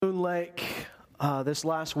Lake this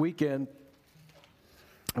last weekend.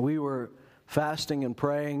 We were fasting and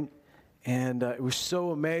praying, and it was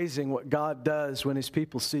so amazing what God does when His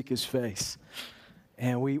people seek His face.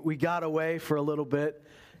 And we got away for a little bit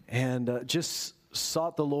and just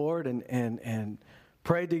sought the Lord and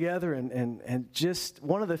prayed together. And just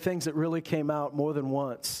one of the things that really came out more than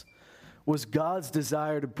once was God's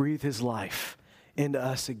desire to breathe His life into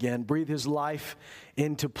us again. Breathe His life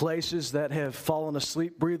into places that have fallen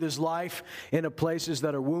asleep. Breathe His life into places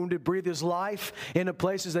that are wounded. Breathe His life into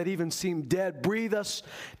places that even seem dead. Breathe us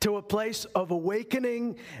to a place of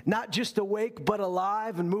awakening, not just awake, but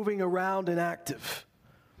alive and moving around and active.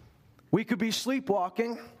 We could be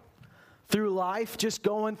sleepwalking through life, just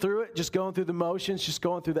going through it, just going through the motions, just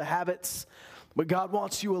going through the habits. But God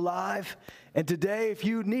wants you alive. And today, if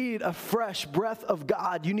you need a fresh breath of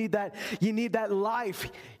God, you need that life.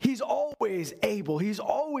 He's always able. He's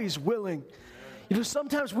always willing. You know,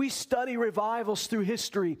 sometimes we study revivals through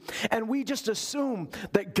history, and we just assume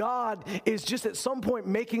that God is just at some point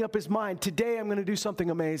making up His mind, today I'm going to do something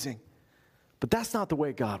amazing. But that's not the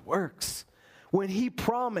way God works. When He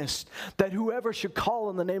promised that whoever should call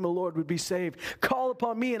on the name of the Lord would be saved. Call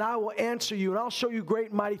upon me and I will answer you, and I'll show you great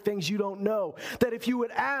and mighty things you don't know. That if you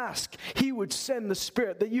would ask, He would send the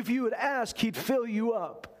Spirit. That if you would ask, He'd fill you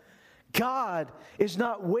up. God is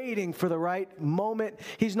not waiting for the right moment.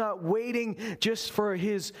 He's not waiting just for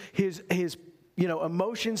his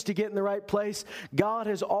emotions to get in the right place. God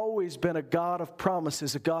has always been a God of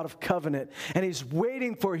promises, a God of covenant. And He's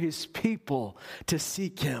waiting for His people to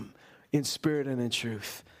seek Him in spirit and in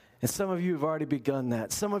truth. And some of you have already begun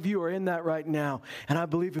that. Some of you are in that right now. And I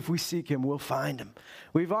believe if we seek Him, we'll find Him.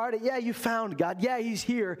 You found God. Yeah, He's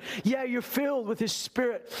here. Yeah, you're filled with His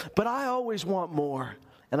Spirit. But I always want more.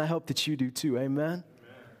 And I hope that you do too. Amen? Amen.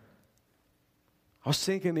 I was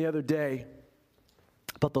thinking the other day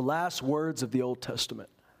about the last words of the Old Testament.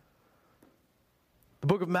 The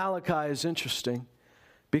book of Malachi is interesting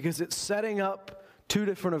because it's setting up two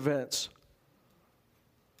different events.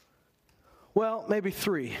 Well, maybe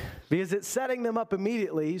three, because it's setting them up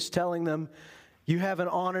immediately. He's telling them, you haven't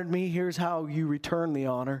honored me. Here's how you return the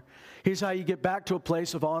honor. Here's how you get back to a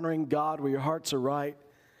place of honoring God where your hearts are right.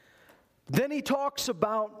 Then He talks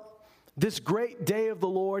about this great day of the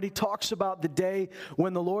Lord. He talks about the day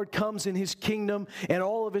when the Lord comes in His kingdom and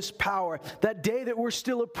all of His power. That day that we're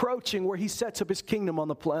still approaching where He sets up His kingdom on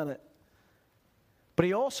the planet. But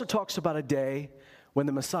He also talks about a day when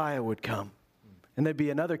the Messiah would come. And there'd be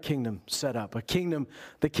another kingdom set up, the kingdom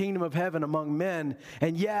of heaven among men.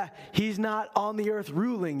 And yeah, He's not on the earth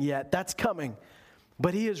ruling yet. That's coming.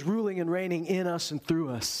 But He is ruling and reigning in us and through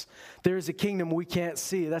us. There is a kingdom we can't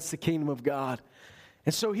see. That's the kingdom of God.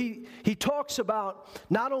 And so he talks about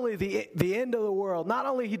not only the end of the world, not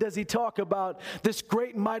only does He talk about this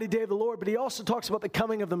great and mighty day of the Lord, but He also talks about the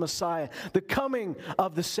coming of the Messiah, the coming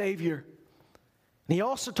of the Savior. And He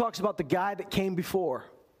also talks about the guy that came before.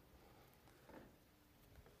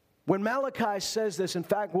 When Malachi says this, in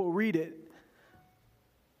fact, we'll read it.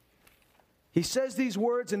 He says these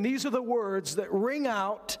words, and these are the words that ring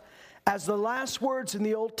out as the last words in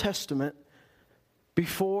the Old Testament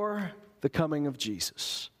before the coming of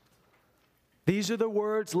Jesus. These are the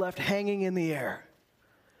words left hanging in the air.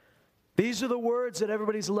 These are the words that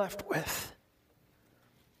everybody's left with.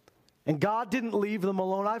 And God didn't leave them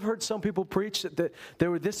alone. I've heard some people preach that there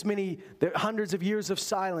were hundreds of years of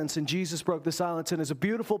silence, and Jesus broke the silence. And it's a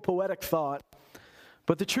beautiful poetic thought.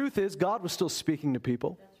 But the truth is, God was still speaking to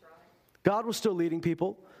people. That's right. God was still leading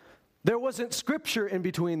people. There wasn't scripture in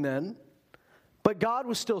between then, but God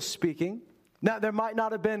was still speaking. Now, there might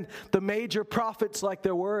not have been the major prophets like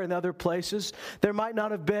there were in other places. There might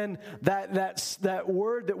not have been that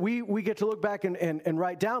word that we get to look back and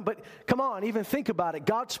write down. But come on, even think about it.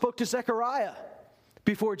 God spoke to Zechariah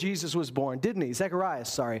before Jesus was born, didn't He?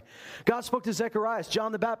 Zacharias. God spoke to Zacharias,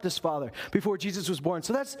 John the Baptist's father, before Jesus was born.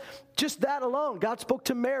 So that's just that alone. God spoke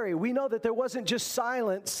to Mary. We know that there wasn't just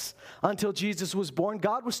silence until Jesus was born.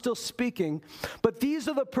 God was still speaking. But these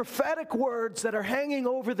are the prophetic words that are hanging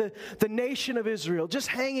over the nation of Israel, just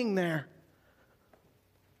hanging there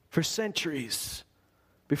for centuries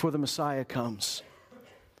before the Messiah comes.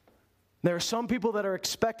 There are some people that are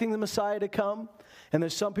expecting the Messiah to come, and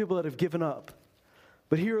there's some people that have given up.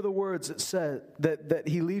 But here are the words that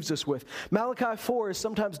He leaves us with. Malachi 4 is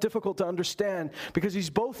sometimes difficult to understand because he's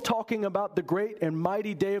both talking about the great and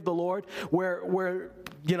mighty day of the Lord where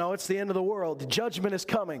it's the end of the world. Judgment is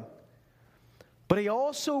coming. But he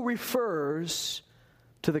also refers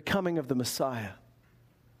to the coming of the Messiah.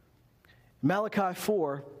 Malachi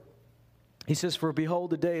 4, he says, "For behold,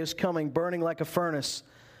 the day is coming, burning like a furnace,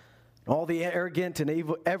 All the arrogant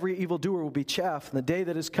and every evildoer will be chaff, and the day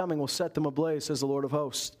that is coming will set them ablaze, says the Lord of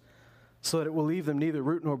hosts, so that it will leave them neither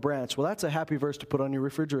root nor branch. Well, that's a happy verse to put on your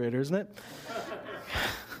refrigerator, isn't it?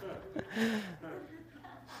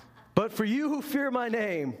 But for you who fear my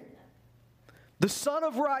name, the Son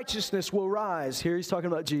of Righteousness will rise. Here he's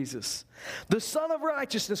talking about Jesus. The Son of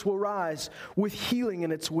Righteousness will rise with healing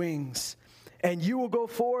in its wings, and you will go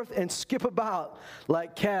forth and skip about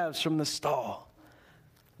like calves from the stall.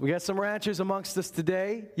 We got some ranchers amongst us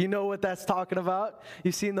today. You know what that's talking about.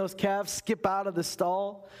 You've seen those calves skip out of the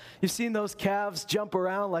stall. You've seen those calves jump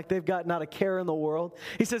around like they've got not a care in the world.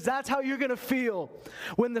 He says that's how you're going to feel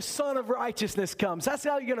when the Son of Righteousness comes. That's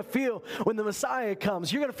how you're going to feel when the Messiah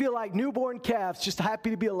comes. You're going to feel like newborn calves, just happy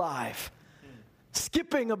to be alive,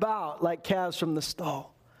 skipping about like calves from the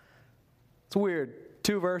stall. It's weird.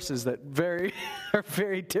 Two verses that are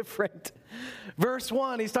very different. Verse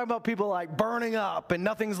 1, he's talking about people like burning up and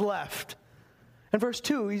nothing's left. And verse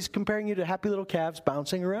 2, he's comparing you to happy little calves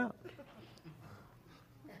bouncing around.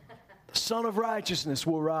 The Son of Righteousness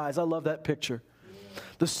will rise. I love that picture.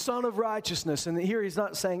 The Son of Righteousness. And here he's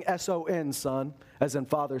not saying S-O-N, son, as in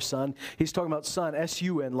Father, Son. He's talking about Son,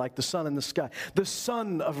 S-U-N, like the sun in the sky. The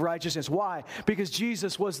Son of Righteousness. Why? Because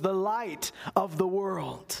Jesus was the light of the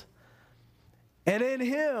world. And in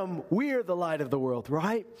him, we are the light of the world,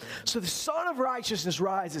 right? So the Son of Righteousness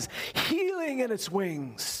rises, healing in its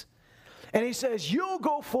wings. And he says, you'll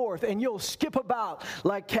go forth and you'll skip about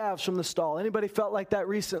like calves from the stall. Anybody felt like that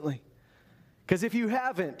recently? Because if you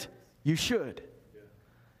haven't, you should.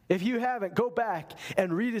 If you haven't, go back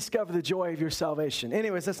and rediscover the joy of your salvation.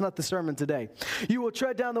 Anyways, that's not the sermon today. You will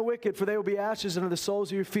tread down the wicked, for they will be ashes under the soles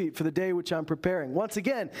of your feet for the day which I'm preparing. Once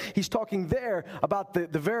again, he's talking there about the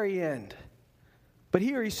very end. But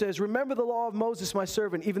here he says, remember the law of Moses, my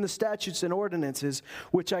servant, even the statutes and ordinances,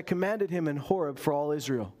 which I commanded him in Horeb for all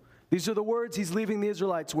Israel. These are the words he's leaving the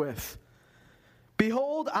Israelites with.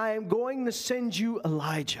 Behold, I am going to send you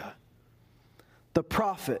Elijah, the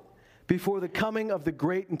prophet, before the coming of the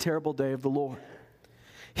great and terrible day of the Lord.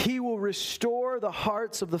 He will restore the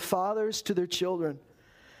hearts of the fathers to their children,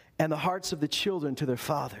 and the hearts of the children to their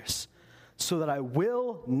fathers, so that I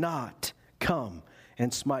will not come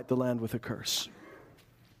and smite the land with a curse.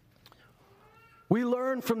 We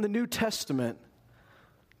learn from the New Testament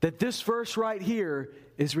that this verse right here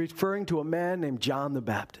is referring to a man named John the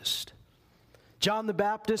Baptist. John the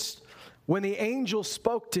Baptist, when the angel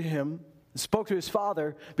spoke to him, spoke to his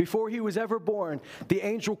father, before he was ever born, the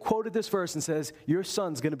angel quoted this verse and says, your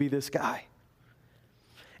son's going to be this guy.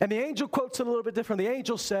 And the angel quotes it a little bit different. The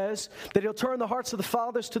angel says that he'll turn the hearts of the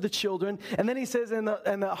fathers to the children, and then he says, and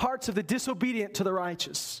the hearts of the disobedient to the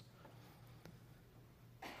righteous.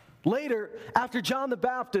 Later, after John the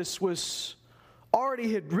Baptist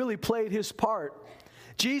had really played his part,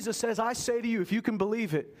 Jesus says, I say to you, if you can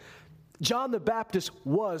believe it, John the Baptist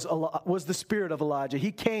was the spirit of Elijah.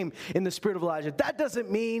 He came in the spirit of Elijah. That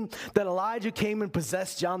doesn't mean that Elijah came and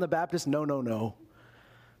possessed John the Baptist. No.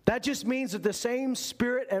 That just means that the same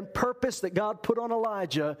spirit and purpose that God put on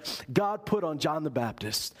Elijah, God put on John the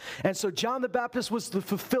Baptist. And so John the Baptist was the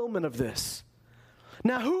fulfillment of this.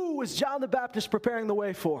 Now, who was John the Baptist preparing the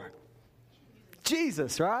way for?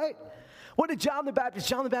 Jesus, right? What did John the Baptist?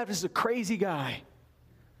 John the Baptist is a crazy guy.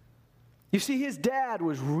 You see, his dad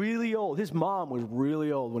was really old. His mom was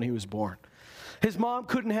really old when he was born. His mom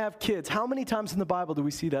couldn't have kids. How many times in the Bible do we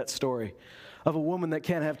see that story of a woman that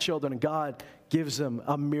can't have children and God gives them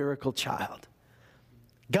a miracle child?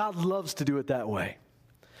 God loves to do it that way.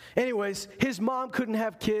 Anyways, his mom couldn't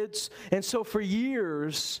have kids, and so for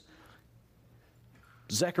years,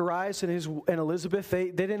 Zacharias and Elizabeth,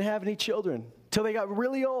 they didn't have any children till they got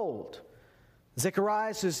really old.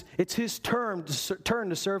 Zacharias, it's his turn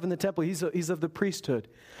to serve in the temple. He's of the priesthood.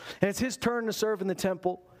 And it's his turn to serve in the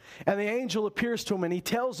temple. And the angel appears to him and he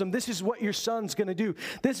tells him, this is what your son's going to do.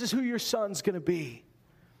 This is who your son's going to be.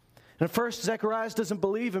 And at first, Zacharias doesn't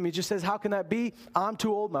believe him. He just says, how can that be? I'm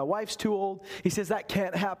too old. My wife's too old. He says, that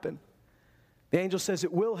can't happen. The angel says,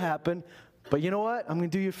 it will happen. But you know what? I'm going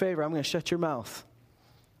to do you a favor. I'm going to shut your mouth.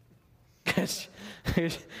 Because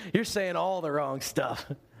you're saying all the wrong stuff.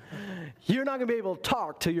 You're not going to be able to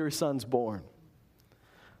talk till your son's born.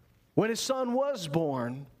 When his son was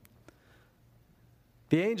born,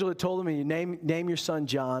 the angel had told him, name your son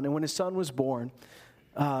John. And when his son was born,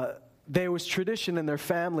 there was tradition in their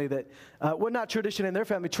family that, not tradition in their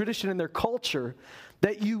family, tradition in their culture,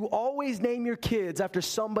 that you always name your kids after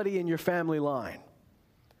somebody in your family line.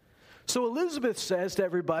 So Elizabeth says to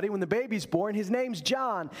everybody, when the baby's born, his name's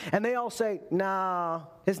John. And they all say, nah,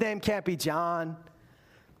 his name can't be John.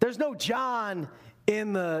 There's no John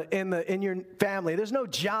in your family. There's no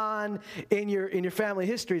John in your family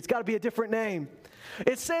history. It's got to be a different name.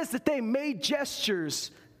 It says that they made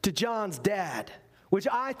gestures to John's dad, which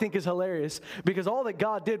I think is hilarious because all that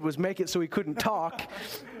God did was make it so he couldn't talk,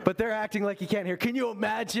 but they're acting like he can't hear. Can you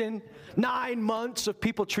imagine 9 months of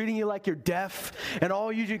people treating you like you're deaf and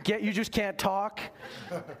all you just can't talk?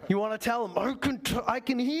 You want to tell them, I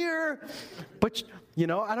can hear, but I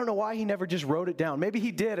don't know why he never just wrote it down. Maybe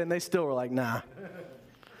he did and they still were like, nah.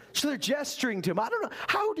 So they're gesturing to him. I don't know.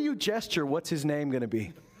 How do you gesture? What's his name going to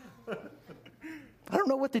be? I don't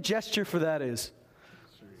know what the gesture for that is.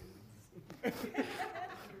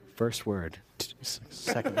 First word.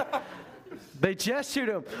 Second. They gestured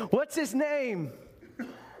him. What's his name?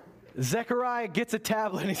 Zechariah gets a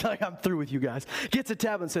tablet. He's like, I'm through with you guys. Gets a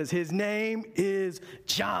tablet and says, his name is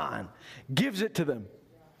John. Gives it to them.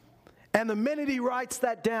 And the minute he writes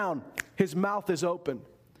that down, his mouth is open.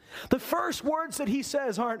 The first words that he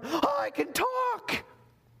says aren't, I can talk.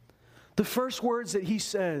 The first words that he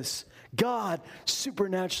says, God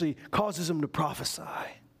supernaturally causes him to prophesy.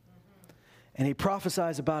 And he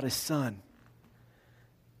prophesies about his son.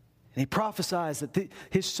 And he prophesies that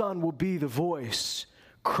his son will be the voice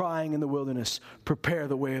crying in the wilderness, prepare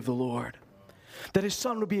the way of the Lord. That his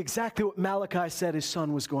son would be exactly what Malachi said his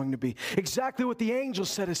son was going to be. Exactly what the angel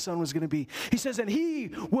said his son was going to be. He says, and he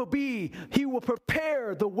will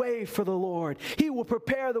prepare the way for the Lord. He will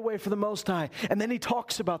prepare the way for the Most High. And then he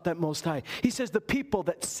talks about that Most High. He says, the people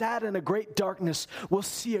that sat in a great darkness will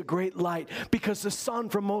see a great light because the sun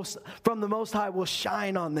from the Most High will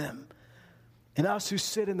shine on them. And us who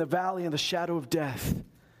sit in the valley in the shadow of death,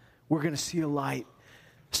 we're going to see a light.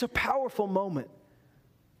 It's a powerful moment.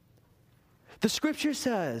 The scripture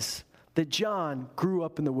says that John grew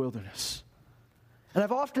up in the wilderness. And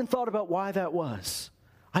I've often thought about why that was.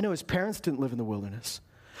 I know his parents didn't live in the wilderness.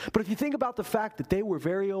 But if you think about the fact that they were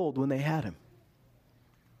very old when they had him,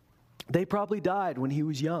 they probably died when he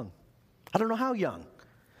was young. I don't know how young.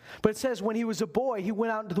 But it says when he was a boy, he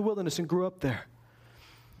went out into the wilderness and grew up there.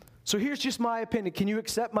 So here's just my opinion. Can you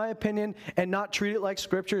accept my opinion and not treat it like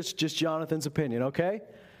scripture? It's just Jonathan's opinion, okay?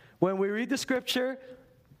 When we read the scripture,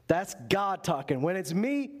 that's God talking. When it's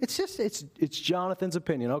me, it's Jonathan's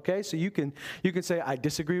opinion, okay? So you can say, I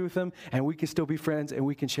disagree with him, and we can still be friends, and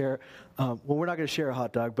we can share, we're not going to share a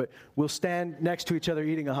hot dog, but we'll stand next to each other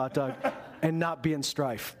eating a hot dog and not be in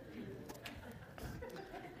strife.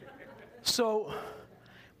 So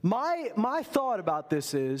my thought about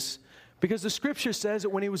this is, because the scripture says that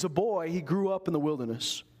when he was a boy, he grew up in the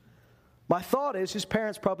wilderness. My thought is his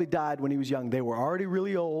parents probably died when he was young. They were already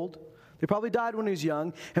really old. They probably died when he was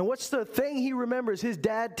young. And what's the thing he remembers his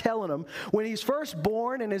dad telling him when he's first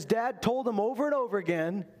born, and his dad told him over and over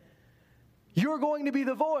again, you're going to be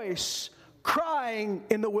the voice crying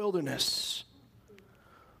in the wilderness.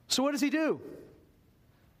 So what does he do?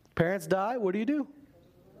 Parents die, what do?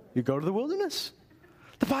 You go to the wilderness.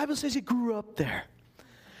 The Bible says he grew up there.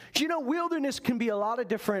 You know, wilderness can be a lot of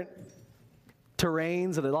different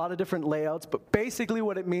terrains and a lot of different layouts, but basically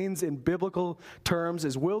what it means in biblical terms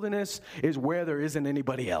is wilderness is where there isn't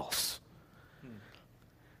anybody else.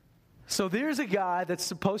 So there's a guy that's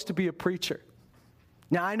supposed to be a preacher.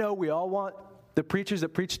 Now, I know we all want the preachers that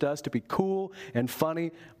preach to us to be cool and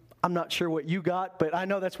funny. I'm not sure what you got, but I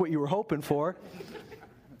know that's what you were hoping for.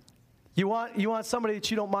 You want somebody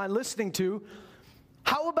that you don't mind listening to.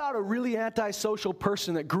 How about a really antisocial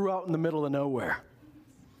person that grew out in the middle of nowhere?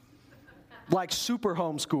 Like super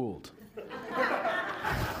homeschooled.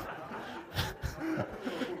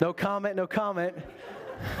 No comment.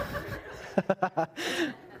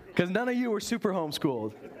 Because none of you were super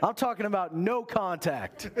homeschooled. I'm talking about no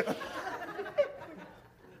contact.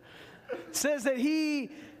 Says that he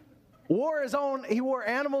wore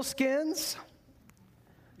animal skins.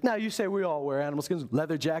 Now, you say we all wear animal skins,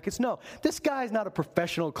 leather jackets. No, this guy's not a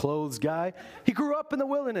professional clothes guy. He grew up in the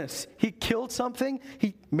wilderness. He killed something.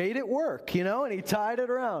 He made it work, and he tied it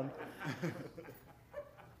around.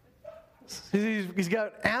 He's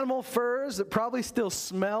got animal furs that probably still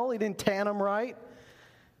smell. He didn't tan them right.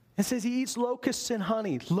 It says he eats locusts and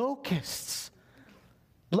honey. Locusts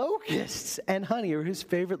and honey are his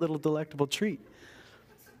favorite little delectable treat.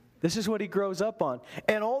 This is what he grows up on.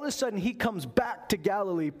 And all of a sudden, he comes back to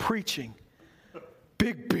Galilee preaching.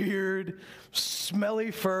 Big beard,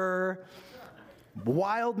 smelly fur,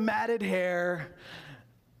 wild matted hair,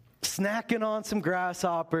 snacking on some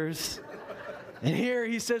grasshoppers. And here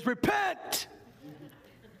he says, repent!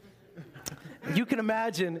 You can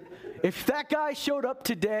imagine, if that guy showed up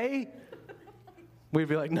today, we'd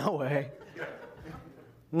be like, no way.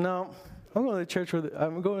 No, I'm going to the church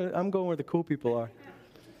I'm going where the cool people are.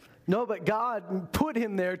 No, but God put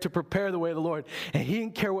him there to prepare the way of the Lord. And he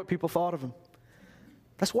didn't care what people thought of him.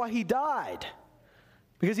 That's why he died.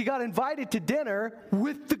 Because he got invited to dinner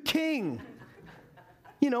with the king.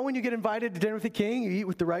 You know, when you get invited to dinner with the king, you eat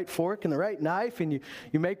with the right fork and the right knife, and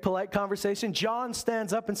you make polite conversation. John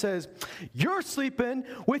stands up and says, "You're sleeping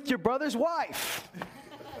with your brother's wife."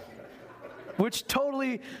 Which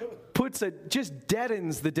totally just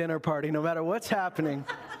deadens the dinner party no matter what's happening.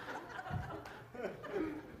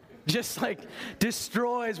 Just like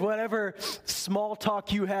destroys whatever small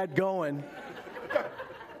talk you had going.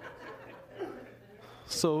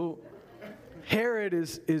 So Herod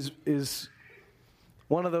is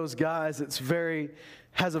one of those guys that's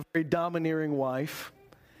has a very domineering wife,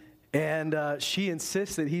 and she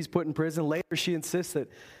insists that he's put in prison. Later, she insists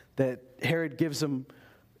that Herod gives him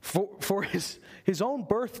for his own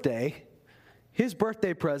birthday. His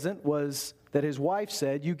birthday present was that his wife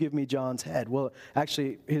said, "You give me John's head." Well,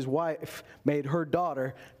 actually, his wife made her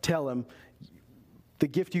daughter tell him, "The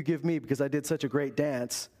gift you give me because I did such a great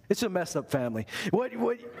dance." It's a messed up family. What?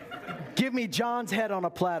 Give me John's head on a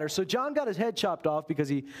platter. So John got his head chopped off because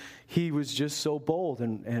he was just so bold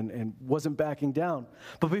and wasn't backing down.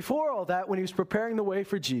 But before all that, when he was preparing the way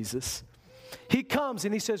for Jesus, he comes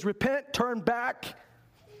and he says, "Repent, turn back."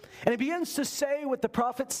 And he begins to say what the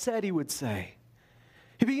prophets said he would say.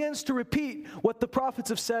 He begins to repeat what the prophets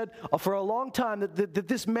have said for a long time that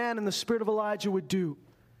this man in the spirit of Elijah would do.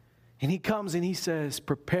 And he comes and he says,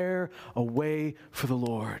 "Prepare a way for the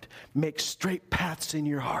Lord. Make straight paths in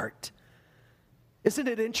your heart." Isn't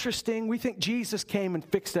it interesting? We think Jesus came and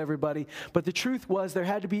fixed everybody, but the truth was there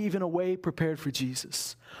had to be even a way prepared for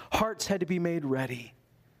Jesus. Hearts had to be made ready.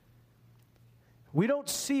 We don't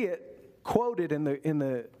see it quoted in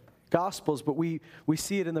the Gospels, but we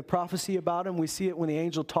see it in the prophecy about him. We see it when the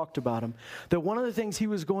angel talked about him. That one of the things he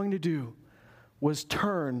was going to do was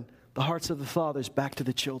turn the hearts of the fathers back to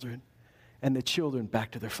the children, and the children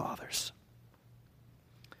back to their fathers.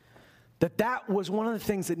 That was one of the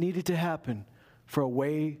things that needed to happen for a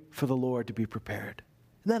way for the Lord to be prepared.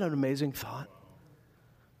 Isn't that an amazing thought?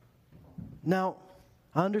 Now,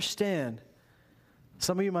 I understand.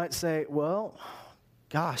 Some of you might say, well,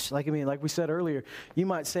 gosh, like we said earlier, you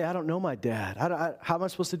might say, "I don't know my dad. How am I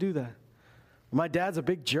supposed to do that? My dad's a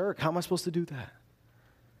big jerk. How am I supposed to do that?"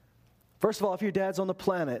 First of all, if your dad's on the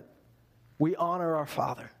planet, we honor our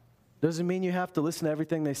father. Doesn't mean you have to listen to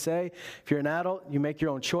everything they say. If you're an adult, you make your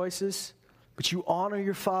own choices, but you honor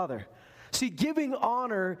your father. See, giving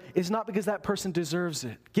honor is not because that person deserves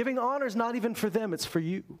it. Giving honor is not even for them, it's for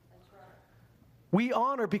you. We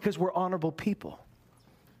honor because we're honorable people.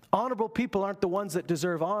 Honorable people aren't the ones that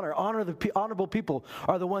deserve honor. Honorable people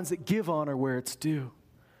are the ones that give honor where it's due.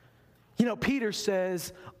 You know, Peter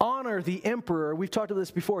says, honor the emperor. We've talked about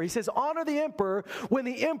this before. He says, honor the emperor when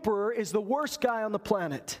the emperor is the worst guy on the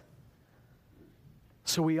planet.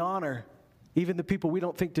 So we honor even the people we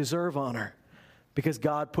don't think deserve honor because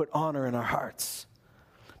God put honor in our hearts.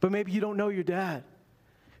 But maybe you don't know your dad.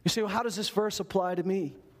 You say, well, how does this verse apply to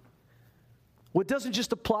me? Well, it doesn't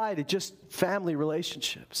just apply to just family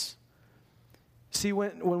relationships. See,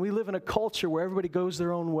 when we live in a culture where everybody goes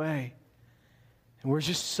their own way, and we're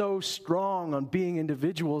just so strong on being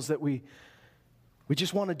individuals that we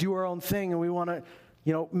just want to do our own thing and we want to,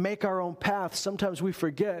 make our own path. Sometimes we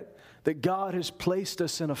forget that God has placed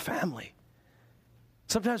us in a family.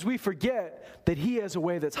 Sometimes we forget that He has a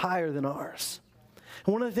way that's higher than ours.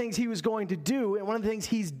 And one of the things He was going to do, and one of the things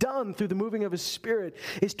He's done through the moving of His Spirit,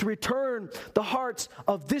 is to return the hearts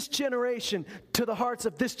of this generation to the hearts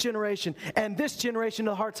of this generation, and this generation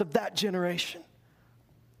to the hearts of that generation.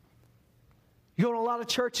 You go to a lot of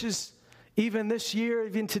churches, even this year,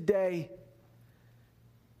 even today,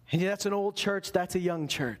 and that's an old church, that's a young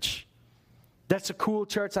church. That's a cool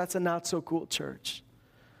church, that's a not so cool church.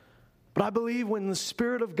 But I believe when the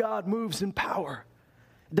Spirit of God moves in power,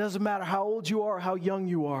 it doesn't matter how old you are or how young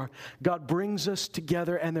you are, God brings us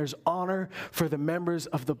together and there's honor for the members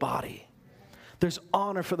of the body. There's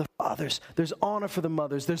honor for the fathers. There's honor for the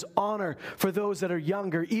mothers. There's honor for those that are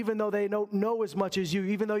younger, even though they don't know as much as you,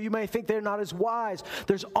 even though you may think they're not as wise.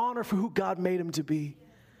 There's honor for who God made them to be.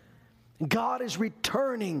 God is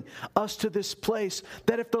returning us to this place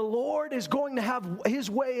that if the Lord is going to have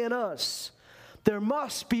His way in us, there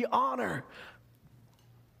must be honor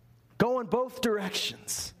going both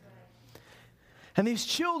directions. And these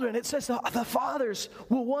children, it says the fathers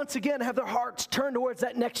will once again have their hearts turned towards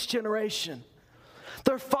that next generation.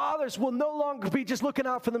 Their fathers will no longer be just looking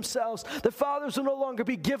out for themselves. Their fathers will no longer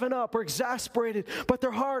be given up or exasperated, but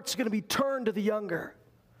their hearts are going to be turned to the younger.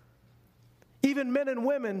 Even men and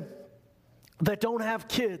women that don't have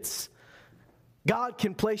kids, God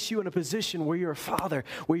can place you in a position where you're a father,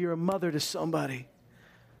 where you're a mother to somebody.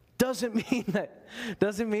 Doesn't mean that,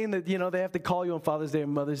 they have to call you on Father's Day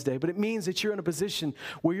and Mother's Day, but it means that you're in a position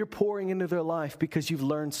where you're pouring into their life because you've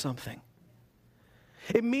learned something.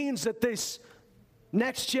 It means that this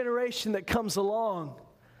next generation that comes along,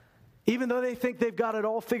 even though they think they've got it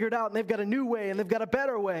all figured out and they've got a new way and they've got a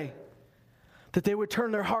better way, that they would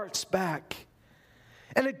turn their hearts back.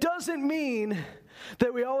 And it doesn't mean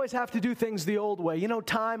that we always have to do things the old way.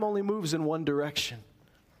 Time only moves in one direction.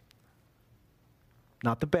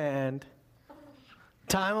 Not the band.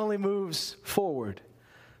 Time only moves forward.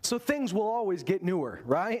 So things will always get newer,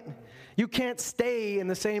 right? You can't stay in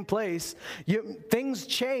the same place. Things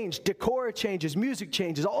change, decor changes, music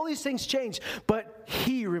changes, all these things change, but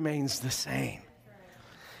He remains the same.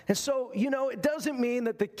 And so, it doesn't mean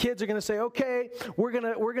that the kids are going to say, okay, we're going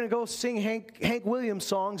to go sing Hank Williams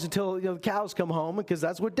songs until the cows come home because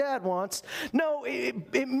that's what Dad wants. No,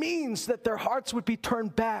 it means that their hearts would be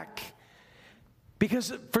turned back.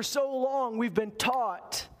 Because for so long we've been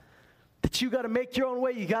taught that you got to make your own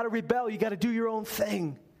way, you got to rebel, you got to do your own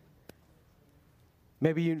thing.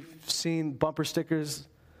 Maybe you've seen bumper stickers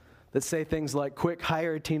that say things like, quick,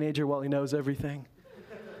 hire a teenager while he knows everything.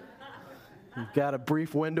 You've got a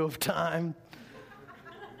brief window of time.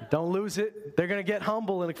 Don't lose it. They're going to get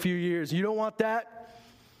humble in a few years. You don't want that?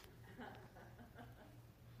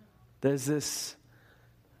 There's this,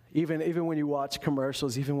 even when you watch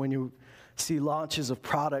commercials, even when you see launches of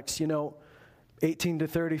products, 18 to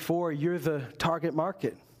 34, you're the target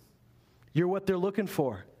market. You're what they're looking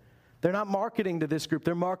for. They're not marketing to this group,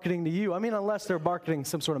 they're marketing to you. I mean, unless they're marketing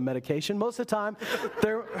some sort of medication. Most of the time,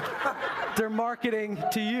 they're marketing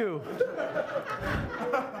to you.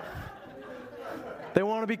 They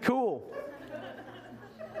want to be cool.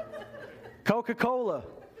 Coca-Cola,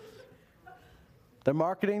 they're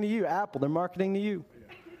marketing to you. Apple, they're marketing to you.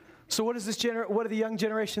 So what does what do the young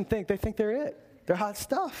generation think? They think they're it. They're hot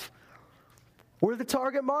stuff. We're the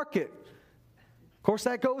target market. Of course,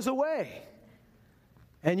 that goes away.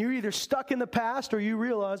 And you're either stuck in the past or you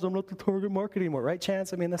realize I'm not the target market anymore. Right,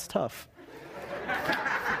 Chance? I mean, that's tough.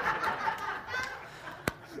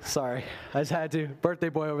 Sorry, I just had to. Birthday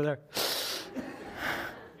boy over there.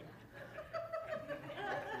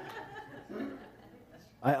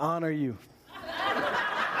 I honor you.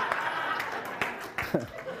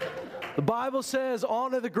 The Bible says,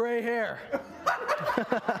 honor the gray hair.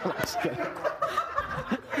 I'm just kidding.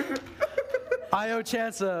 I owe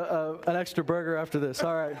Chance an extra burger after this.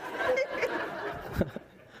 All right.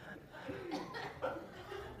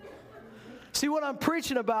 See, what I'm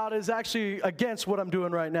preaching about is actually against what I'm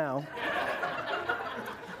doing right now.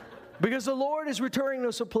 Because the Lord is returning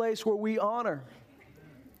us a place where we honor.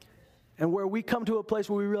 And where we come to a place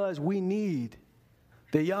where we realize we need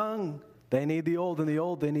the young, they need the old, and the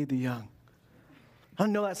old, they need the young. I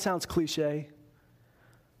know that sounds cliche,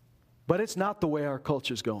 but it's not the way our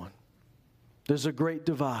culture's going. There's a great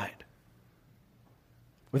divide.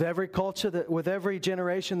 With every culture, with every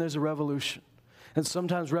generation, there's a revolution. And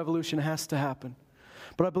sometimes revolution has to happen.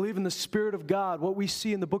 But I believe in the Spirit of God, what we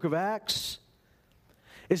see in the book of Acts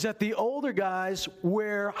is that the older guys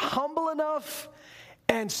were humble enough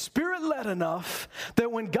and Spirit-led enough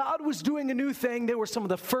that when God was doing a new thing, they were some of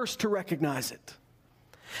the first to recognize it.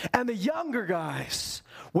 And the younger guys,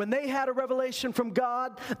 when they had a revelation from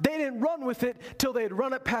God, they didn't run with it till they had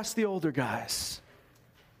run it past the older guys.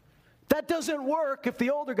 That doesn't work if the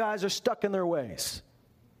older guys are stuck in their ways,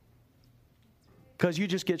 because you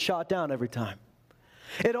just get shot down every time.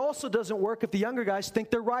 It also doesn't work if the younger guys think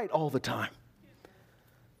they're right all the time.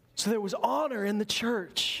 So there was honor in the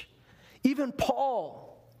church. Even Paul,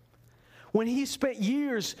 when he spent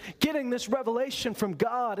years getting this revelation from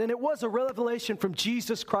God, and it was a revelation from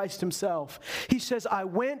Jesus Christ himself, he says, I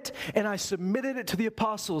went and I submitted it to the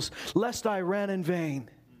apostles, lest I ran in vain.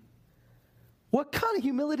 What kind of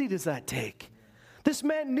humility does that take? This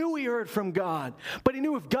man knew he heard from God, but he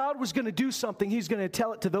knew if God was going to do something, he's going to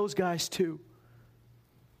tell it to those guys too.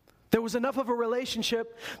 There was enough of a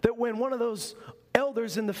relationship that when one of those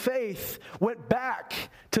elders in the faith went back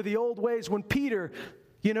to the old ways, when Peter,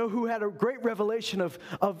 who had a great revelation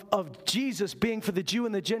of Jesus being for the Jew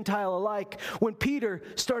and the Gentile alike, when Peter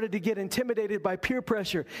started to get intimidated by peer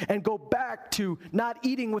pressure and go back to not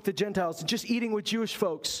eating with the Gentiles and just eating with Jewish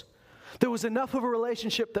folks, there was enough of a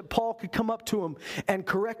relationship that Paul could come up to him and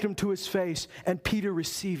correct him to his face, and Peter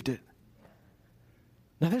received it.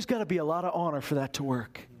 Now there's got to be a lot of honor for that to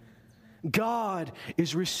work. God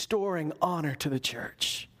is restoring honor to the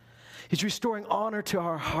church. He's restoring honor to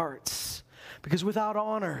our hearts. Because without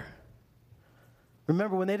honor,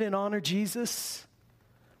 remember when they didn't honor Jesus,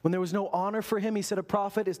 When there was no honor for him, he said a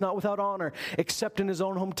prophet is not without honor, except in his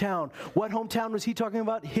own hometown. What hometown was he talking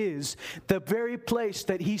about? His. The very place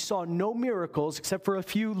that he saw no miracles except for a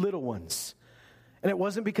few little ones. And it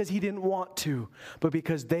wasn't because he didn't want to, but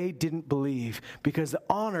because they didn't believe. Because the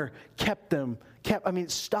honor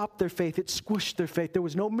stopped their faith. It squished their faith. There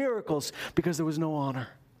was no miracles because there was no honor.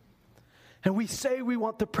 And we say we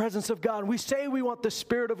want the presence of God. We say we want the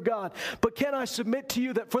Spirit of God. But can I submit to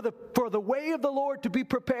you that for the way of the Lord to be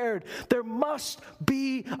prepared, there must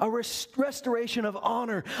be a restoration of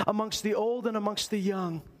honor amongst the old and amongst the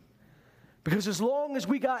young. Because as long as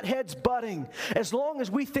we got heads butting, as long as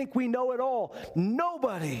we think we know it all,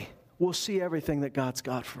 nobody will see everything that God's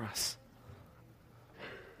got for us.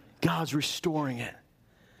 God's restoring it.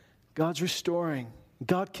 God's restoring.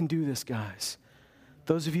 God can do this, guys.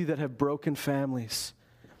 Those of you that have broken families,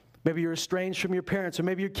 maybe you're estranged from your parents, or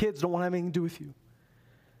maybe your kids don't want to have anything to do with you.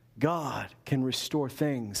 God can restore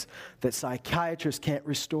things that psychiatrists can't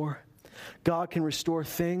restore. God can restore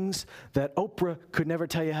things that Oprah could never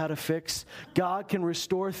tell you how to fix. God can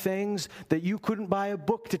restore things that you couldn't buy a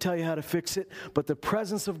book to tell you how to fix it. But the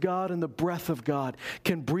presence of God and the breath of God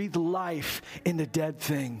can breathe life into dead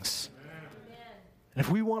things. Amen. And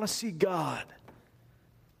if we want to see God,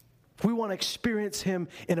 if we want to experience Him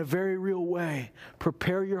in a very real way,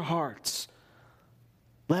 prepare your hearts.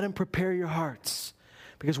 Let Him prepare your hearts.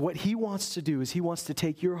 Because what He wants to do is He wants to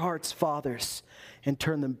take your hearts, fathers, and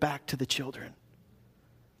turn them back to the children.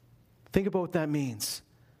 Think about what that means.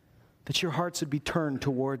 That your hearts would be turned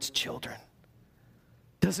towards children.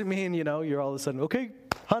 Doesn't mean, you're all of a sudden, okay,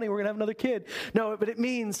 honey, we're going to have another kid. No, but it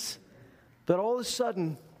means that all of a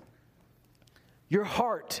sudden, your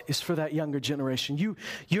heart is for that younger generation.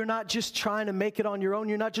 You're not just trying to make it on your own.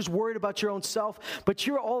 You're not just worried about your own self, but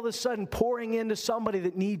you're all of a sudden pouring into somebody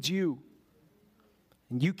that needs you.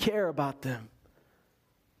 And you care about them.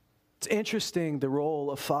 It's interesting, the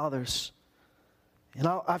role of fathers. And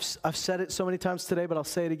I've said it so many times today, but I'll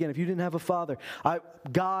say it again. If you didn't have a father,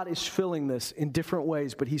 God is filling this in different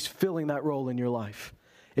ways, but He's filling that role in your life.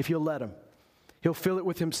 If you'll let Him. He'll fill it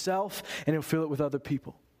with Himself, and He'll fill it with other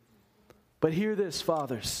people. But hear this,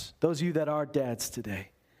 fathers, those of you that are dads today.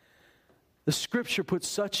 The Scripture puts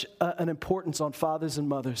such an importance on fathers and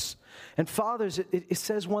mothers. And fathers, it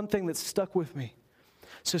says one thing that's stuck with me.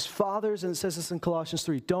 It says, fathers, and it says this in Colossians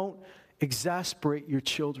 3, don't exasperate your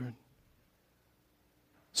children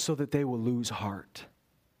so that they will lose heart.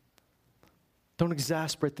 Don't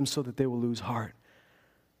exasperate them so that they will lose heart.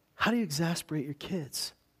 How do you exasperate your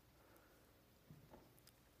kids?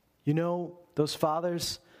 Those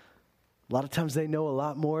fathers, a lot of times they know a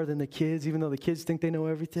lot more than the kids, even though the kids think they know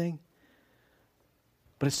everything.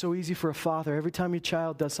 But it's so easy for a father, every time your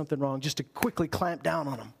child does something wrong, just to quickly clamp down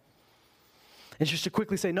on them. And just to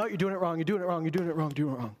quickly say, no, you're doing it wrong, you're doing it wrong, you're doing it wrong, you're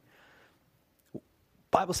doing it wrong.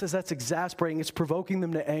 Bible says that's exasperating. It's provoking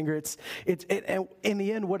them to anger. And in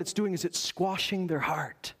the end, what it's doing is it's squashing their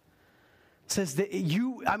heart. It says that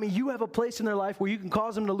you have a place in their life where you can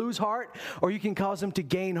cause them to lose heart or you can cause them to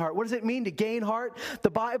gain heart. What does it mean to gain heart? The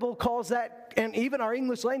Bible calls that, and even our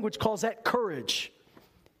English language calls that courage.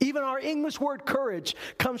 Even our English word courage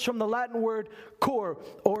comes from the Latin word cor,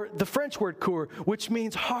 or the French word coeur, which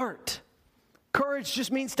means heart. Courage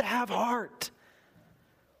just means to have heart.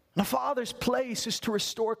 And a father's place is to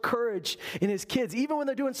restore courage in his kids. Even when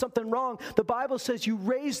they're doing something wrong, the Bible says you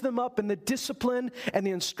raise them up in the discipline and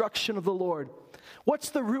the instruction of the Lord.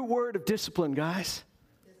 What's the root word of discipline, guys?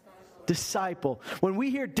 Disciple. When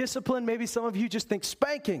we hear discipline, maybe some of you just think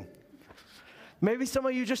spanking. Maybe some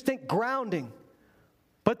of you just think grounding.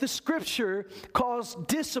 But the Scripture calls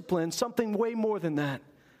discipline something way more than that.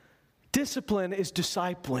 Discipline is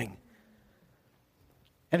discipling.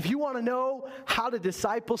 And if you want to know how to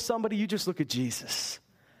disciple somebody, you just look at Jesus.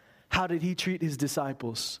 How did He treat His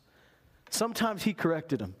disciples? Sometimes He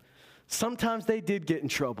corrected them. Sometimes they did get in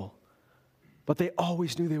trouble. But they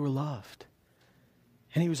always knew they were loved.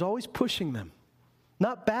 And He was always pushing them.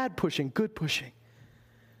 Not bad pushing, good pushing.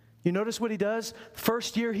 You notice what He does?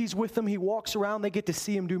 First year He's with them, He walks around, they get to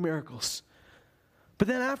see Him do miracles. But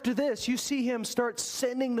then after this, you see Him start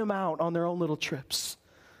sending them out on their own little trips.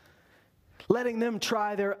 Letting them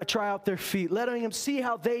try out their feet. Letting them see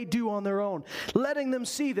how they do on their own. Letting them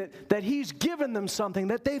see that He's given them something,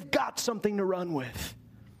 that they've got something to run with.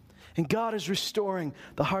 And God is restoring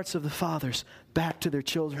the hearts of the fathers back to their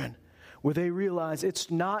children, where they realize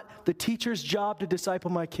it's not the teacher's job to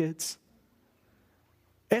disciple my kids.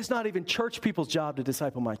 It's not even church people's job to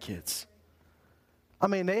disciple my kids. I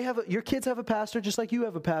mean, your kids have a pastor just like you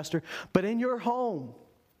have a pastor. But in your home,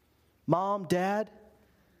 mom, dad,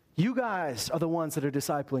 you guys are the ones that are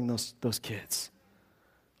discipling those kids.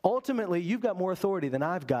 Ultimately, you've got more authority than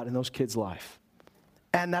I've got in those kids' life.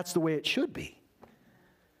 And that's the way it should be.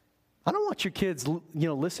 I don't want your kids,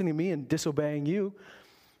 listening to me and disobeying you.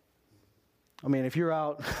 I mean, if you're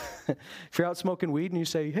out smoking weed and you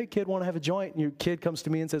say, "Hey, kid, want to have a joint?" and your kid comes to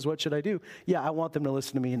me and says, "What should I do?" Yeah, I want them to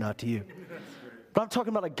listen to me and not to you. But I'm talking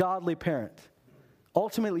about a godly parent.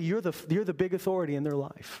 Ultimately, you're the big authority in their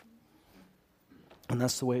life. And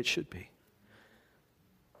that's the way it should be.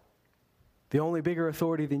 The only bigger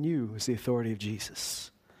authority than you is the authority of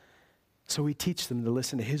Jesus. So we teach them to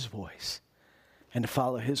listen to his voice and to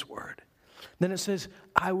follow his word. Then it says,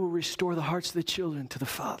 "I will restore the hearts of the children to the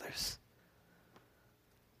fathers."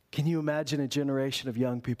 Can you imagine a generation of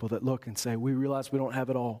young people that look and say, "We realize we don't have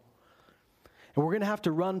it all. And we're going to have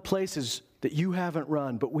to run places that you haven't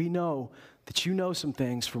run, but we know that you know some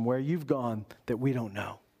things from where you've gone that we don't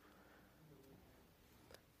know."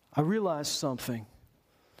 I realized something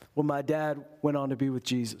when my dad went on to be with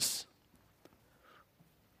Jesus.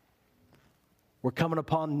 We're coming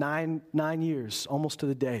upon nine years, almost to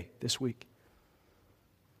the day this week.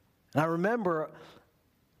 And I remember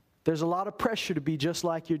there's a lot of pressure to be just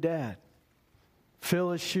like your dad.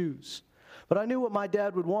 Fill his shoes. But I knew what my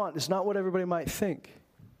dad would want. It's not what everybody might think.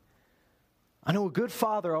 I know a good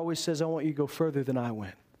father always says, "I want you to go further than I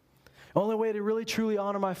went." The only way to really truly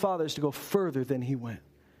honor my father is to go further than he went.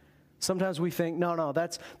 Sometimes we think, no,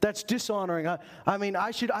 that's dishonoring.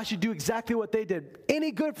 I should do exactly what they did.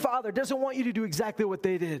 Any good father doesn't want you to do exactly what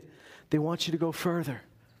they did. They want you to go further.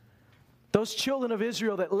 Those children of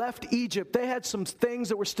Israel that left Egypt, they had some things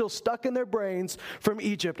that were still stuck in their brains from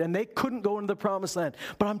Egypt, and they couldn't go into the promised land.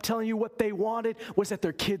 But I'm telling you, what they wanted was that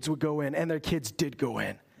their kids would go in, and their kids did go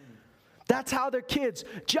in. That's how their kids,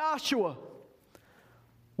 Joshua,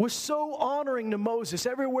 was so honoring to Moses.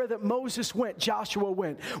 Everywhere that Moses went, Joshua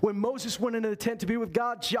went. When Moses went into the tent to be with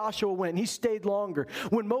God, Joshua went, and he stayed longer.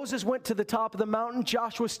 When Moses went to the top of the mountain,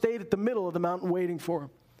 Joshua stayed at the middle of the mountain waiting for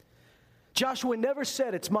him. Joshua never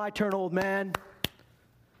said, "It's my turn, old man."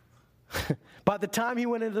 By the time he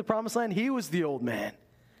went into the promised land, he was the old man.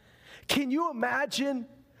 Can you imagine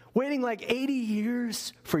waiting like 80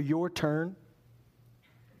 years for your turn?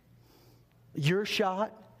 Your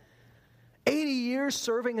shot? 80 years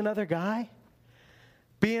serving another guy?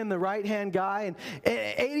 Being the right-hand guy? And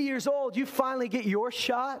 80 years old, you finally get your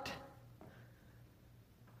shot?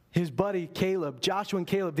 His buddy Caleb, Joshua and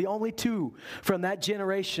Caleb, the only two from that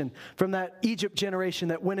generation, from that Egypt generation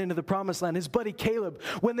that went into the promised land. His buddy Caleb,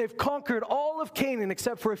 when they've conquered all of Canaan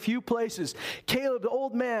except for a few places, Caleb, the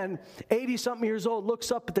old man, 80-something years old,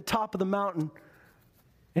 looks up at the top of the mountain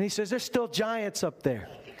and he says, "There's still giants up there."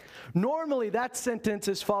 Normally that sentence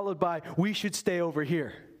is followed by, "We should stay over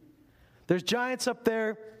here. There's giants up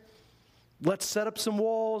there. Let's set up some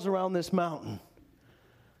walls around this mountain."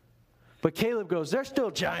 But Caleb goes, "There's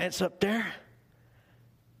still giants up there.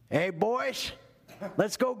 Hey, boys,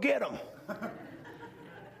 let's go get them."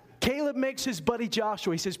 Caleb makes his buddy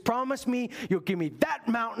Joshua. He says, "Promise me you'll give me that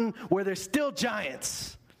mountain where there's still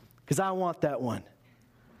giants, because I want that one."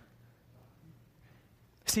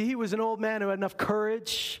 See, he was an old man who had enough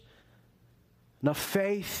courage, enough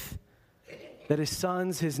faith, that his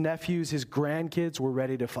sons, his nephews, his grandkids were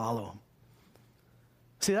ready to follow him.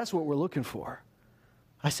 See, that's what we're looking for.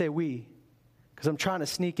 I say we, because I'm trying to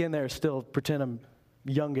sneak in there, still pretend I'm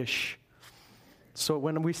youngish. So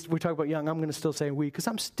when we talk about young, I'm going to still say we, because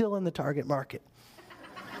I'm still in the target market.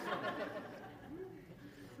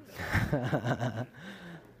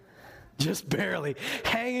 Just barely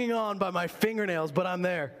hanging on by my fingernails, but I'm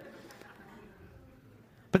there.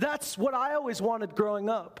 But that's what I always wanted growing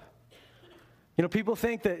up. People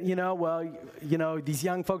think that, these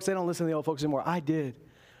young folks, they don't listen to the old folks anymore. I did.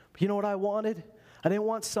 But you know what I wanted? I didn't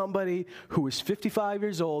want somebody who was 55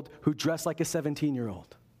 years old who dressed like a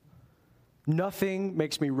 17-year-old. Nothing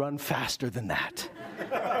makes me run faster than that.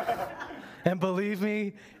 And believe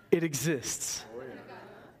me, it exists.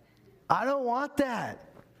 I don't want that.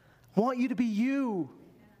 I want you to be you.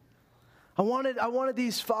 I wanted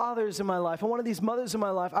these fathers in my life. I wanted these mothers in my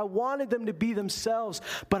life. I wanted them to be themselves,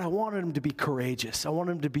 but I wanted them to be courageous. I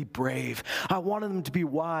wanted them to be brave. I wanted them to be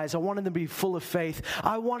wise. I wanted them to be full of faith.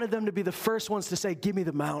 I wanted them to be the first ones to say, "Give me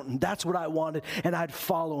the mountain." That's what I wanted, and I'd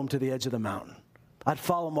follow them to the edge of the mountain. I'd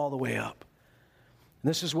follow them all the way up. And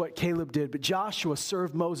this is what Caleb did. But Joshua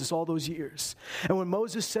served Moses all those years. And when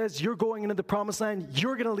Moses says, "You're going into the promised land,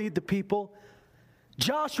 you're going to lead the people,"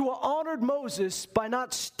 Joshua honored Moses by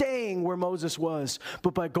not staying where Moses was,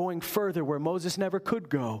 but by going further where Moses never could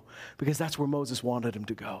go, because that's where Moses wanted him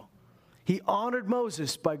to go. He honored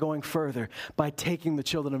Moses by going further, by taking the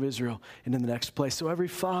children of Israel into the next place. So every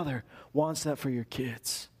father wants that for your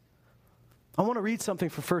kids. I want to read something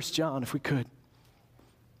from 1 John, if we could.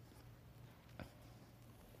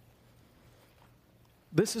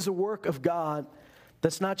 This is a work of God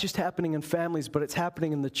that's not just happening in families, but it's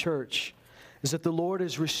happening in the church. Is that the Lord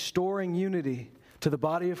is restoring unity to the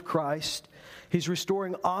body of Christ. He's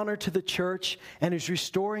restoring honor to the church, and He's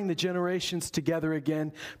restoring the generations together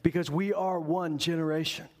again, because we are one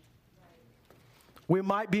generation. We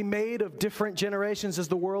might be made of different generations as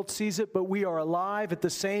the world sees it, but we are alive at the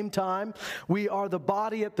same time. We are the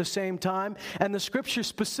body at the same time. And the Scripture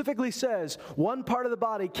specifically says one part of the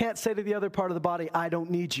body can't say to the other part of the body, I don't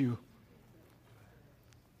need you.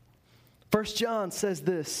 1 John says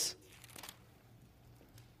this.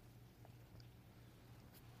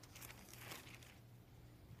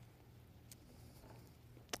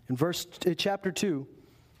 In chapter 2,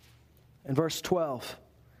 in verse 12.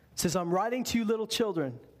 It says, I'm writing to you, little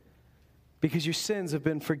children, because your sins have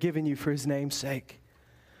been forgiven you for His name's sake.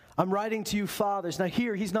 I'm writing to you, fathers. Now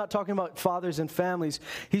here, he's not talking about fathers and families.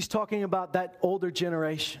 He's talking about that older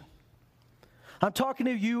generation. I'm talking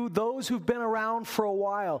to you, those who've been around for a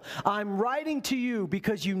while. I'm writing to you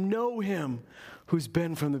because you know Him who's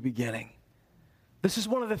been from the beginning. This is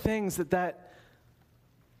one of the things that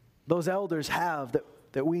those elders have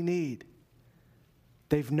that we need.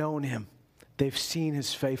 They've known Him. They've seen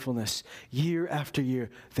His faithfulness. Year after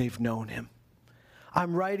year, they've known Him.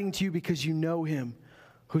 I'm writing to you because you know Him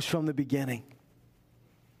who's from the beginning.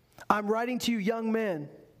 I'm writing to you, young men,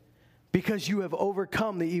 because you have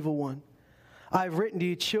overcome the evil one. I've written to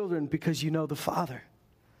you, children, because you know the Father.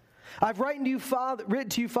 I've written to you,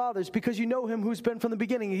 fathers, because you know Him who's been from the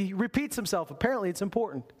beginning. He repeats himself. Apparently, it's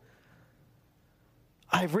important.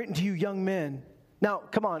 I've written to you, young men. Now,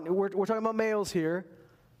 come on, we're talking about males here.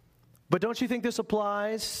 But don't you think this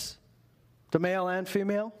applies to male and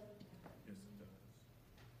female? Yes, it does.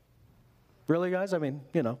 Really, guys? I mean,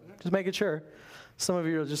 just making sure. Some of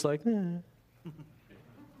you are just like,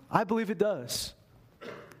 I believe it does.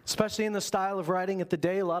 Especially in the style of writing at the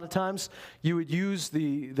day, a lot of times you would use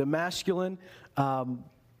the masculine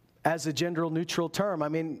as a gender-neutral term. I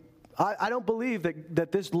mean, I don't believe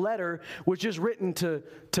that this letter was just written to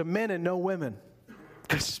men and no women.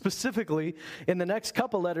 Specifically, in the next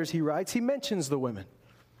couple letters he writes, he mentions the women.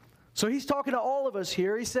 So he's talking to all of us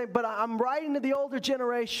here. He's saying, but I'm writing to the older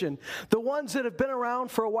generation, the ones that have been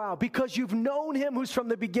around for a while, because you've known Him who's from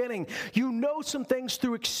the beginning. You know some things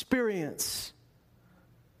through experience.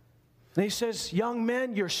 And he says, young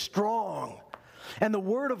men, you're strong, and the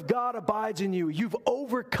Word of God abides in you. You've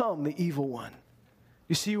overcome the evil one.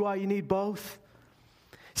 You see why you need both?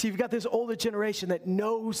 See, you've got this older generation that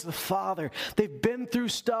knows the Father. They've been through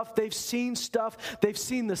stuff. They've seen stuff. They've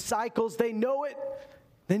seen the cycles. They know it.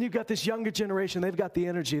 Then you've got this younger generation. They've got the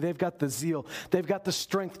energy. They've got the zeal. They've got the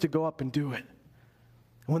strength to go up and do it.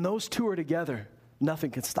 And when those two are together,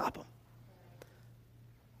 nothing can stop them.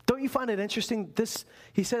 Don't you find it interesting?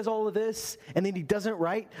 He says all of this, and then he doesn't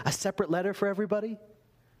write a separate letter for everybody.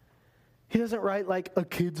 He doesn't write like a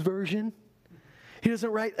kid's version. He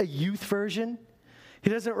doesn't write a youth version. He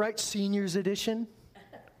doesn't write seniors edition.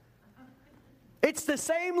 It's the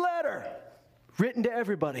same letter written to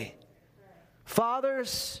everybody.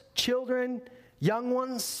 Fathers, children, young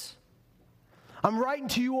ones. I'm writing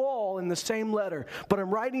to you all in the same letter, but I'm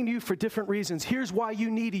writing to you for different reasons. Here's why you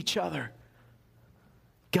need each other.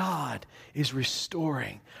 God is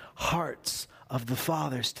restoring hearts of the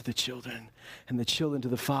fathers to the children and the children to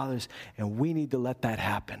the fathers, and we need to let that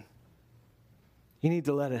happen. You need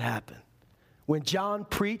to let it happen. When John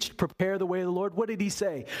preached, prepare the way of the Lord, what did he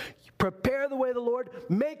say? Prepare the way of the Lord,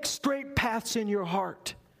 make straight paths in your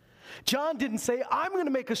heart. John didn't say, I'm going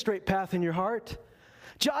to make a straight path in your heart.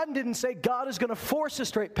 John didn't say, God is going to force a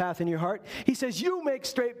straight path in your heart. He says, you make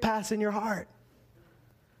straight paths in your heart.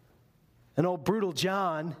 And old brutal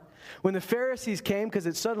John, when the Pharisees came, because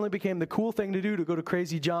it suddenly became the cool thing to do to go to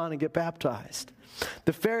crazy John and get baptized.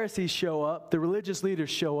 The Pharisees show up, the religious leaders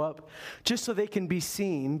show up, just so they can be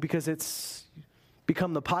seen, because it's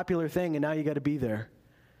become the popular thing, and now you got to be there.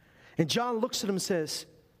 And John looks at them and says,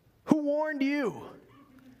 who warned you?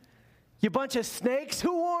 You bunch of snakes,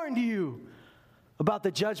 who warned you about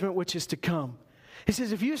the judgment which is to come? He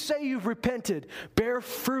says, if you say you've repented, bear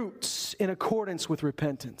fruits in accordance with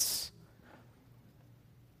repentance.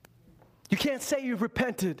 You can't say you've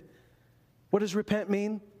repented. What does repent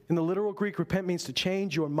mean? In the literal Greek, repent means to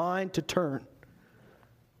change your mind, to turn.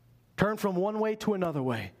 Turn from one way to another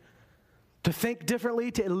way. To think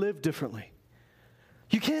differently, to live differently.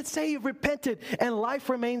 You can't say you've repented and life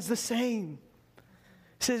remains the same.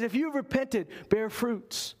 It says, if you've repented, bear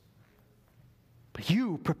fruits. But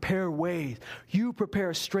you prepare ways. You prepare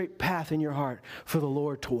a straight path in your heart for the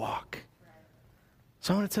Lord to walk.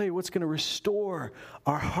 So I want to tell you what's going to restore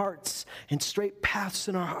our hearts and straight paths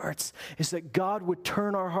in our hearts is that God would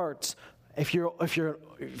turn our hearts. If you're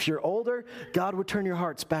older, God would turn your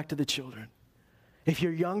hearts back to the children. If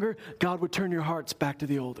you're younger, God would turn your hearts back to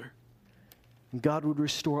the older. And God would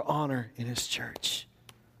restore honor in His church.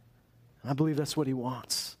 And I believe that's what He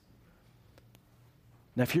wants.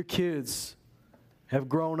 Now, if your kids have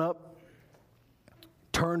grown up,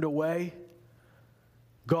 turned away,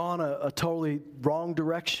 gone a totally wrong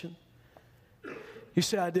direction, you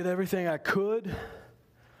say, I did everything I could,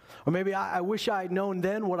 or maybe I wish I had known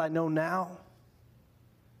then what I know now.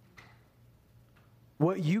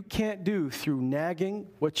 What you can't do through nagging,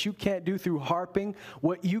 what you can't do through harping,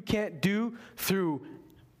 what you can't do through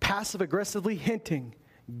passive-aggressively hinting,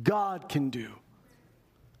 God can do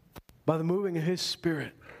by the moving of His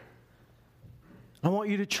Spirit. I want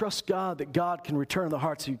you to trust God that God can return the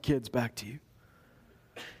hearts of your kids back to you.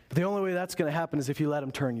 But the only way that's going to happen is if you let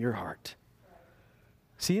Him turn your heart.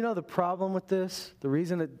 See, you know the problem with this? The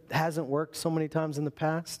reason it hasn't worked so many times in the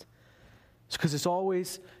past? It's because it's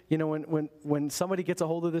always, you know, when somebody gets a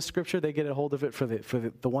hold of this scripture, they get a hold of it for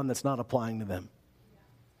the one that's not applying to them.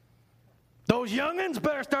 Those youngins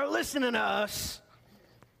better start listening to us.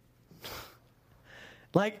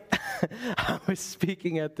 Like, I was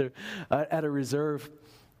speaking at a reserve,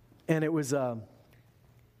 and it was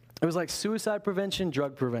like suicide prevention,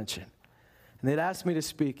 drug prevention. And they'd asked me to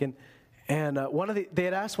speak, and they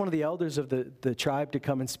had asked one of the elders of the tribe to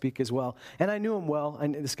come and speak as well. And I knew him well.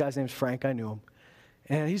 This guy's name's Frank. I knew him.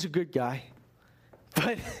 And he's a good guy.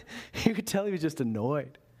 But you could tell he was just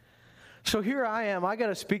annoyed. So here I am. I got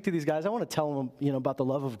to speak to these guys. I want to tell them, you know, about the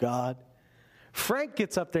love of God. Frank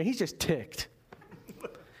gets up there. He's just ticked.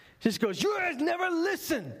 Just goes, you guys never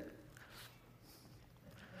listen.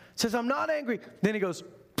 Says, I'm not angry. Then he goes,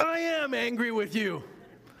 I am angry with you.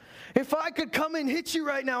 If I could come and hit you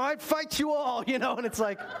right now, I'd fight you all, you know. And it's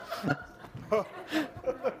like,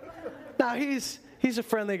 now he's a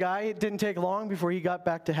friendly guy. It didn't take long before he got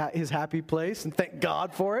back to his happy place, and thank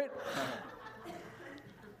God for it.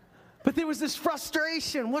 But there was this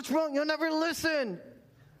frustration. What's wrong? You'll never listen.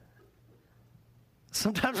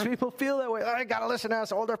 Sometimes people feel that way. I got to listen to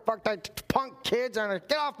us older punk kids.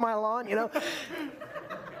 Get off my lawn, you know.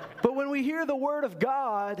 But when we hear the word of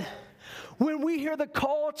God, when we hear the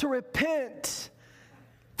call to repent,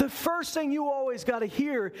 the first thing you always got to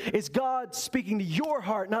hear is God speaking to your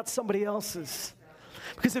heart, not somebody else's.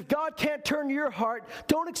 Because if God can't turn your heart,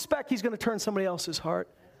 don't expect He's going to turn somebody else's heart.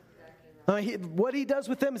 What He does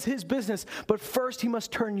with them is His business, but first He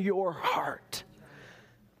must turn your heart.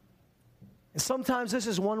 And sometimes this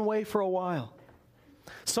is one way for a while.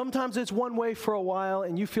 Sometimes it's one way for a while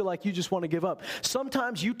and you feel like you just want to give up.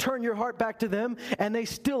 Sometimes you turn your heart back to them and they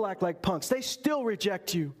still act like punks. They still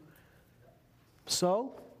reject you.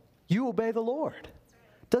 So, you obey the Lord.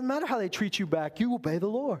 Doesn't matter how they treat you back, you obey the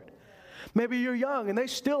Lord. Maybe you're young and they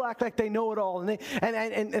still act like they know it all and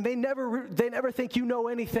they never think you know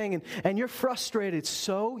anything and you're frustrated.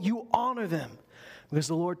 So, you honor them because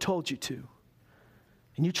the Lord told you to.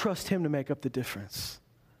 And you trust Him to make up the difference.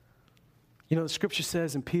 You know, the scripture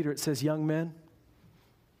says in Peter, it says, young men,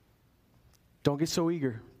 don't get so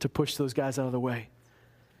eager to push those guys out of the way.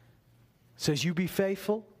 It says, you be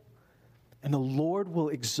faithful, and the Lord will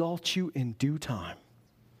exalt you in due time.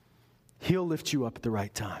 He'll lift you up at the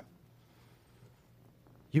right time.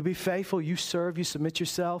 You be faithful, you serve, you submit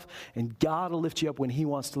yourself, and God will lift you up when He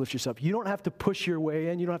wants to lift yourself. You don't have to push your way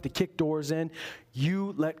in. You don't have to kick doors in.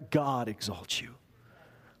 You let God exalt you.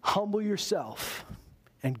 Humble yourself,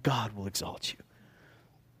 and God will exalt you.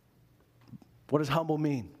 What does humble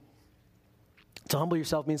mean? To humble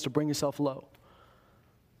yourself means to bring yourself low.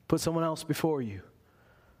 Put someone else before you.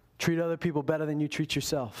 Treat other people better than you treat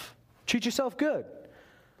yourself. Treat yourself good,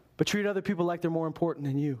 but treat other people like they're more important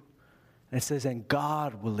than you. And it says, and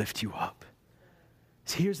God will lift you up.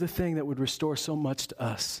 So here's the thing that would restore so much to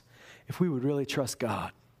us if we would really trust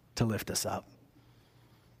God to lift us up.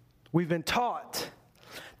 We've been taught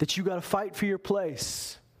that you got to fight for your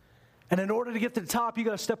place. And in order to get to the top, you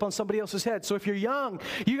got to step on somebody else's head. So if you're young,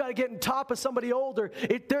 you got to get on top of somebody older.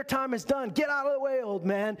 Their time is done. Get out of the way, old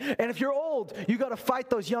man. And if you're old, you got to fight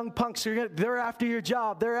those young punks. They're after your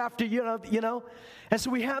job. They're after, you know. And so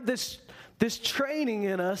we have this training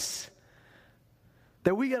in us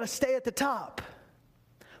that we got to stay at the top.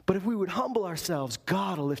 But if we would humble ourselves,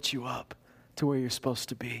 God will lift you up to where you're supposed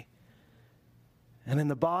to be. And in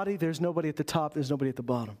the body, there's nobody at the top, there's nobody at the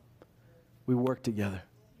bottom. We work together.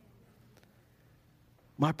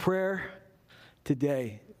 My prayer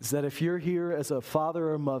today is that if you're here as a father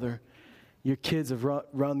or mother, your kids have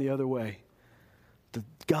run the other way, that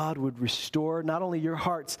God would restore not only your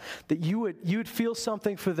hearts, that you would feel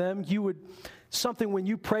something for them. Something when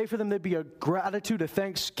you pray for them, there'd be a gratitude, a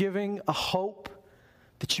thanksgiving, a hope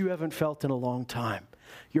that you haven't felt in a long time.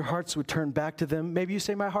 Your hearts would turn back to them. Maybe you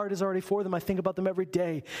say, my heart is already for them. I think about them every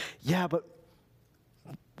day. Yeah, but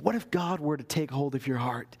what if God were to take hold of your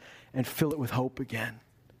heart and fill it with hope again?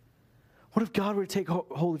 What if God were to take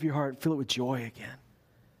hold of your heart and fill it with joy again?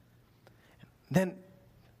 Then,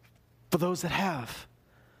 for those that have,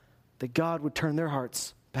 that God would turn their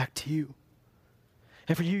hearts back to you.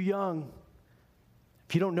 And for you young,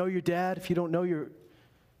 if you don't know your dad, if you don't know your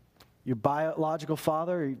biological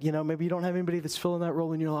father, maybe you don't have anybody that's filling that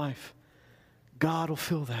role in your life, God will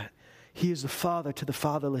fill that. He is the father to the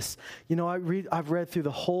fatherless. I've read through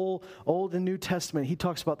the whole Old and New Testament. He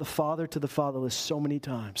talks about the father to the fatherless so many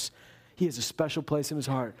times. He has a special place in his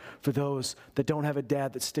heart for those that don't have a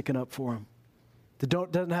dad that's sticking up for him, that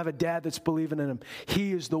doesn't have a dad that's believing in him.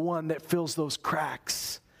 He is the one that fills those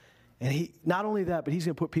cracks. And he, not only that, but he's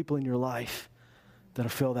going to put people in your life that'll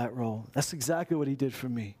fill that role. That's exactly what he did for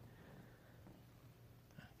me.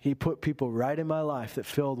 He put people right in my life that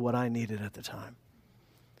filled what I needed at the time.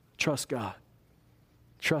 Trust God.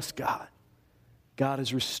 Trust God. God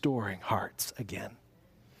is restoring hearts again.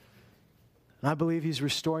 And I believe he's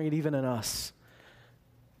restoring it even in us.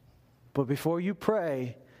 But before you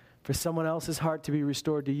pray for someone else's heart to be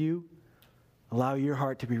restored to you, allow your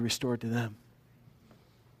heart to be restored to them.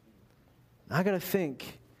 I got to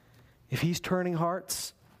think, if he's turning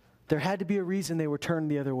hearts, there had to be a reason they were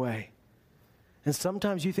turned the other way. And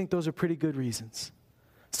sometimes you think those are pretty good reasons.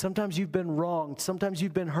 Sometimes you've been wronged. Sometimes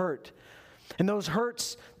you've been hurt. And those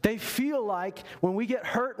hurts, they feel like when we get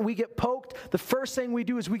hurt and we get poked, the first thing we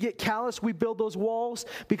do is we get callous. We build those walls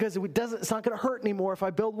because it's not going to hurt anymore. If I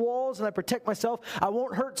build walls and I protect myself, I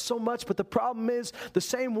won't hurt so much. But the problem is the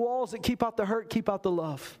same walls that keep out the hurt keep out the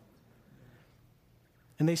love.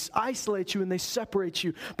 And they isolate you and they separate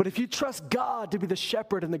you. But if you trust God to be the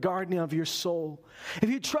shepherd and the guardian of your soul,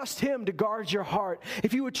 if you trust him to guard your heart,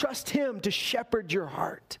 if you would trust him to shepherd your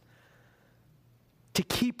heart, to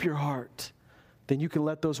keep your heart, then you can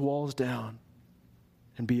let those walls down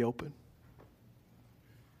and be open.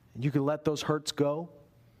 And you can let those hurts go.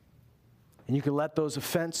 And you can let those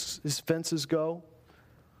offenses go.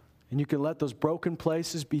 And you can let those broken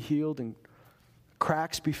places be healed and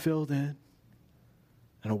cracks be filled in.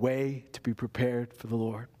 And a way to be prepared for the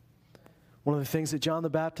Lord. One of the things that John the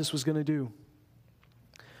Baptist was going to do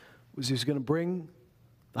was he was going to bring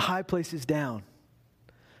the high places down.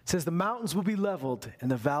 It says the mountains will be leveled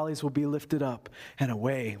and the valleys will be lifted up and a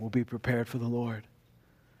way will be prepared for the Lord.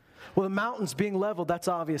 Well, the mountains being leveled, that's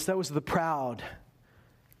obvious. That was the proud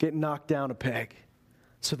getting knocked down a peg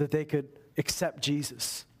so that they could accept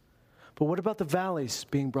Jesus. But what about the valleys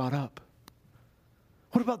being brought up?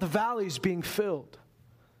 What about the valleys being filled?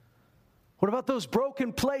 What about those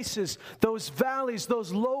broken places, those valleys,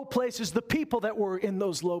 those low places, the people that were in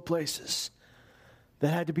those low places that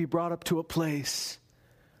had to be brought up to a place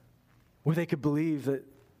where they could believe that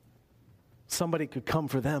somebody could come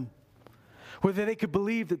for them, where they could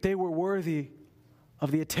believe that they were worthy of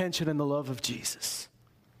the attention and the love of Jesus.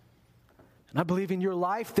 And I believe in your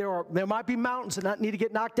life there might be mountains that need to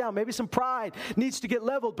get knocked down. Maybe some pride needs to get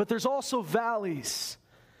leveled, but there's also valleys.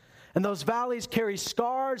 And those valleys carry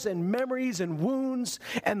scars and memories and wounds.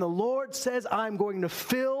 And the Lord says, I'm going to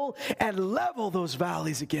fill and level those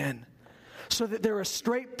valleys again so that they're a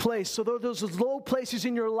straight place. So those low places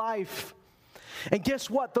in your life. And guess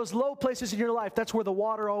what? Those low places in your life, that's where the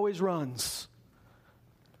water always runs.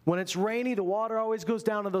 When it's rainy, the water always goes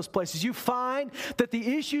down to those places. You find that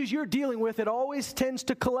the issues you're dealing with, it always tends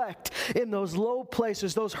to collect in those low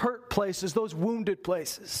places, those hurt places, those wounded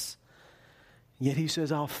places. Yet he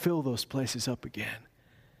says, I'll fill those places up again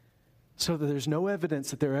so that there's no evidence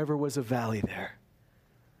that there ever was a valley there.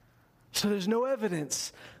 So there's no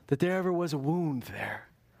evidence that there ever was a wound there.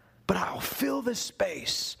 But I'll fill this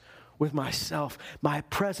space with myself, my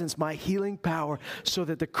presence, my healing power, so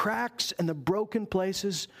that the cracks and the broken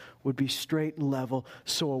places would be straight and level,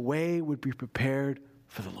 so a way would be prepared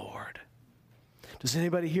for the Lord. Does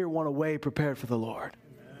anybody here want a way prepared for the Lord?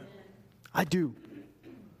 Amen. I do.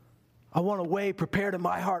 I want a way prepared in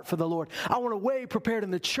my heart for the Lord. I want a way prepared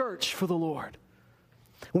in the church for the Lord.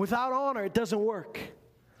 And without honor, it doesn't work.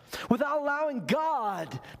 Without allowing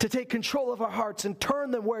God to take control of our hearts and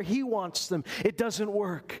turn them where he wants them, it doesn't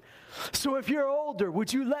work. So if you're older,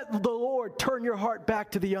 would you let the Lord turn your heart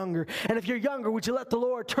back to the younger? And if you're younger, would you let the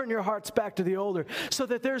Lord turn your hearts back to the older? So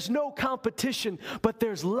that there's no competition, but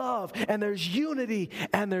there's love and there's unity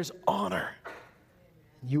and there's honor.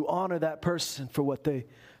 You honor that person for what they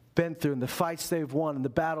been through and the fights they've won and the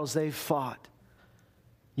battles they've fought.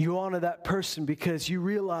 You honor that person because you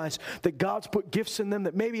realize that God's put gifts in them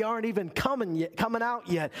that maybe aren't even coming out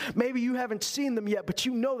yet. Maybe you haven't seen them yet, but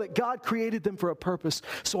you know that God created them for a purpose.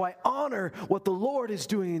 So I honor what the Lord is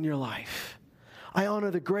doing in your life. I honor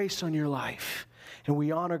the grace on your life. And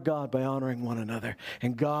we honor God by honoring one another.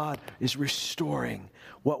 And God is restoring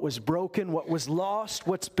what was broken, what was lost,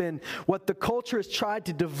 what the culture has tried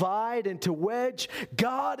to divide and to wedge.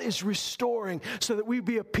 God is restoring so that we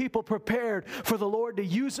be a people prepared for the Lord to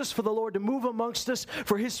use us, for the Lord to move amongst us,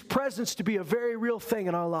 for His presence to be a very real thing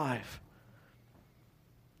in our life.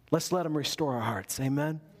 Let's let Him restore our hearts.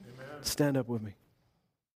 Amen? Amen. Stand up with me.